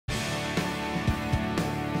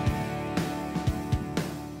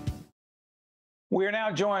We are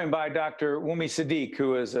now joined by Dr. Wunmi Sadik,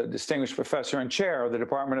 who is a distinguished professor and chair of the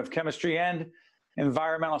Department of Chemistry and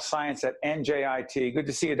Environmental Science at NJIT. Good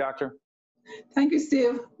to see you, Doctor. Thank you,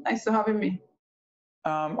 Steve. Nice to having me.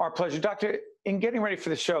 Our pleasure. Doctor, in getting ready for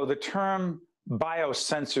the show, the term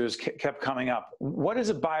biosensors kept coming up. What is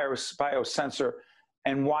a biosensor,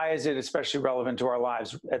 and why is it especially relevant to our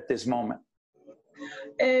lives at this moment?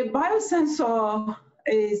 A biosensor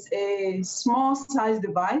is a small-sized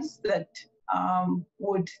device that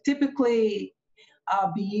would typically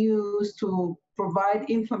be used to provide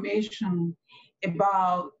information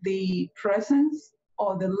about the presence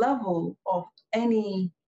or the level of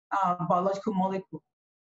any biological molecule.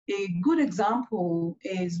 A good example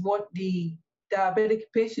is what the diabetic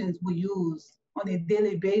patients will use on a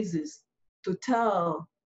daily basis to tell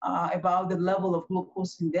about the level of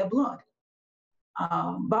glucose in their blood.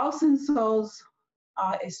 Biosensors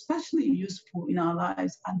are especially useful in our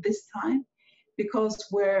lives at this time because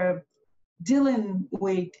we're dealing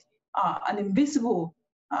with an invisible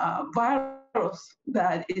virus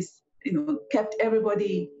that is, kept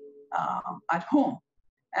everybody at home.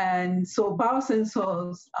 And so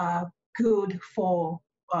biosensors are good for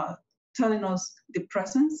telling us the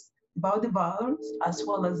presence about the virus as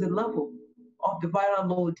well as the level of the viral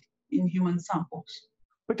load in human samples.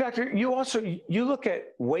 But Doctor, you look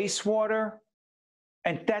at wastewater,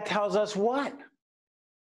 and that tells us what?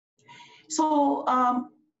 So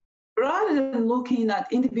rather than looking at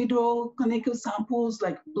individual clinical samples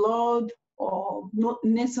like blood or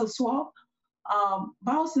nasal swab,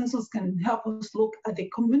 biosensors can help us look at the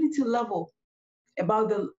community level about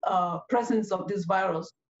the presence of this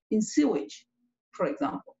virus in sewage, for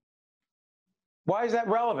example. Why is that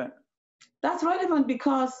relevant? That's relevant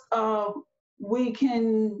because we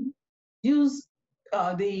can use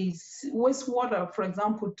the wastewater, for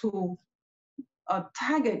example, to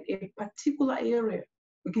target a particular area.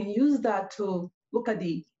 We can use that to look at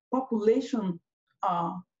the population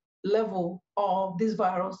level of this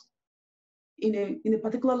virus in a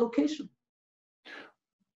particular location.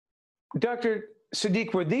 Dr.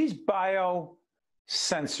 Sadik, were these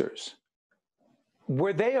biosensors,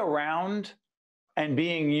 were they around and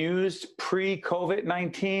being used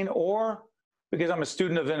pre-COVID-19, or because I'm a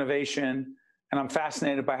student of innovation and I'm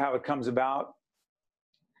fascinated by how it comes about?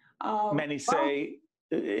 Many say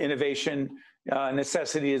innovation,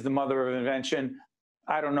 necessity is the mother of invention.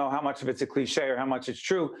 I don't know how much of it's a cliche or how much it's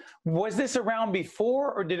true. Was this around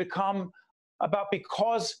before, or did it come about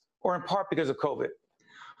because, or in part because of COVID?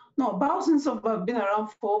 No, biosensors have been around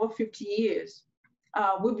for over 50 years.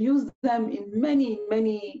 We've used them in many,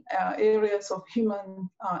 many areas of human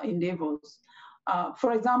endeavors.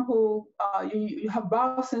 For example, you have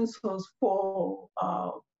biosensors for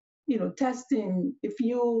testing if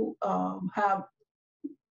you have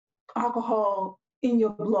alcohol in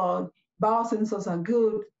your blood. Biosensors are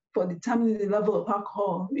good for determining the level of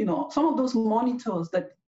alcohol. Some of those monitors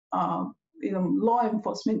that law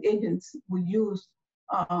enforcement agents will use,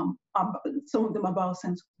 some of them are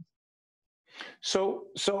biosensors. So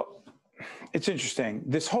it's interesting.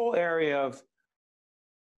 This whole area of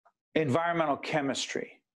environmental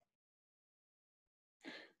chemistry,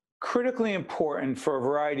 critically important for a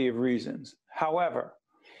variety of reasons. However,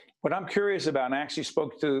 what I'm curious about, and I actually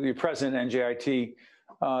spoke to the president of NJIT,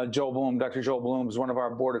 Joel Bloom. Dr. Joel Bloom is one of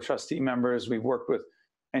our board of trustee members. We've worked with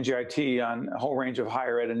NJIT on a whole range of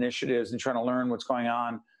higher ed initiatives and trying to learn what's going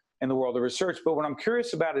on in the world of research. But what I'm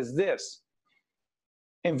curious about is this: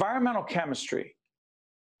 environmental chemistry.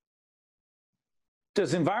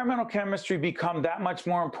 Does environmental chemistry become that much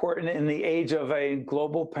more important in the age of a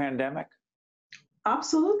global pandemic?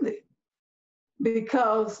 Absolutely.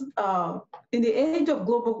 Because in the age of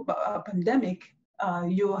global pandemic,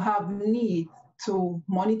 you have need to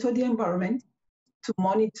monitor the environment, to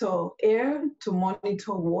monitor air, to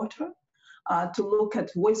monitor water, to look at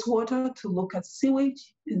wastewater, to look at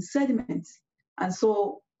sewage and sediments. And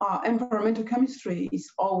so environmental chemistry is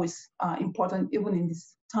always important, even in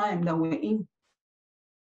this time that we're in.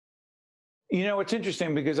 It's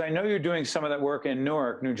interesting because I know you're doing some of that work in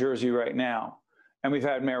Newark, New Jersey right now. And we've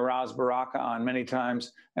had Mayor Ras Baraka on many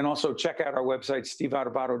times. And also check out our website,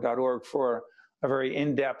 steveadubato.org, for a very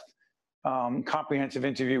in-depth, comprehensive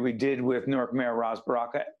interview we did with Newark Mayor Ras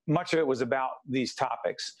Baraka. Much of it was about these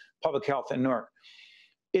topics, public health in Newark.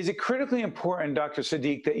 Is it critically important, Dr.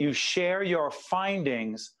 Sadik, that you share your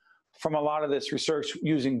findings from a lot of this research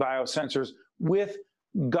using biosensors with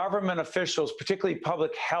government officials, particularly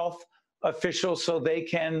public health officials, so they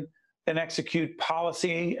can then execute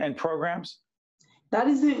policy and programs?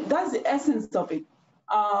 That's the essence of it.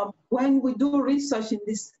 When we do research in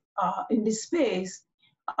this space,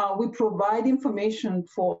 we provide information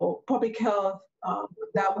for public health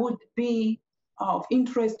that would be of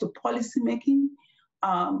interest to policymaking,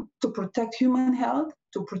 to protect human health,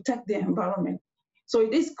 to protect the environment. So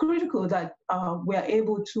it is critical that we are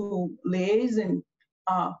able to liaise and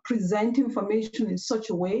present information in such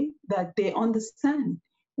a way that they understand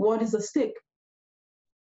what is at stake.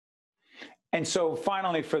 And so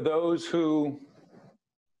finally, for those who,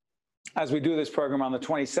 as we do this program on the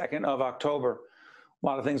 22nd of October, a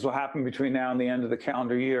lot of things will happen between now and the end of the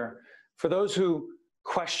calendar year. For those who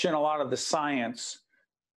question a lot of the science,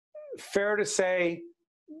 fair to say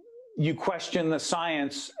you question the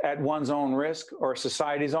science at one's own risk or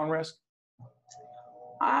society's own risk?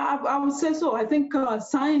 I would say so. I think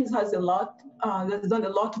science has done a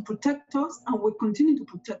lot to protect us and will continue to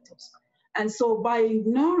protect us. And so by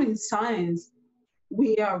ignoring science,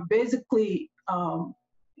 we are basically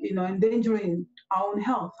endangering our own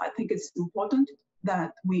health. I think it's important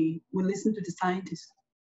that we listen to the scientists.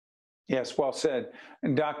 Yes, well said.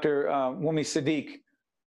 And Dr. Wunmi Sadik,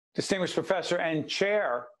 Distinguished Professor and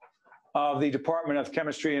Chair of the Department of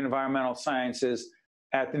Chemistry and Environmental Sciences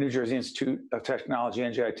at the New Jersey Institute of Technology,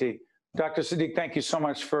 NJIT. Dr. Sadik, thank you so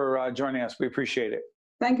much for joining us. We appreciate it.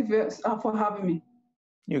 Thank you for having me.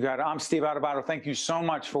 You got it. I'm Steve Adubato. Thank you so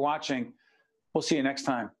much for watching. We'll see you next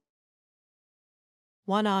time.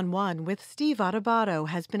 One-on-One with Steve Adubato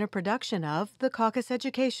has been a production of the Caucus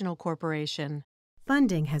Educational Corporation.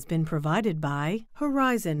 Funding has been provided by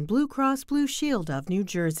Horizon Blue Cross Blue Shield of New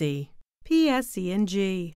Jersey,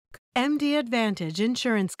 PSC&G, MD Advantage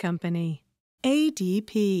Insurance Company,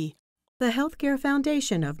 ADP, the Healthcare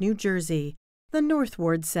Foundation of New Jersey, the North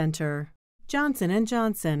Ward Center, Johnson &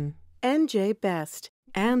 Johnson, NJ Best,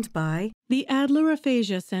 and by the Adler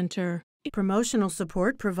Aphasia Center. Promotional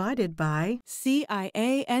support provided by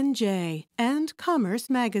CIANJ and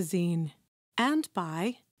Commerce Magazine, and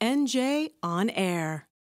by NJ On Air.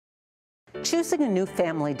 Choosing a new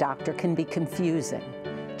family doctor can be confusing.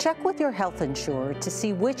 Check with your health insurer to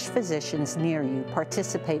see which physicians near you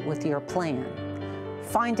participate with your plan.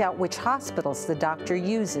 Find out which hospitals the doctor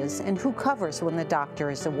uses and who covers when the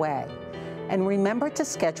doctor is away. And remember to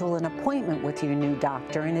schedule an appointment with your new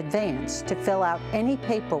doctor in advance to fill out any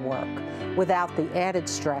paperwork without the added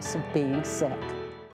stress of being sick.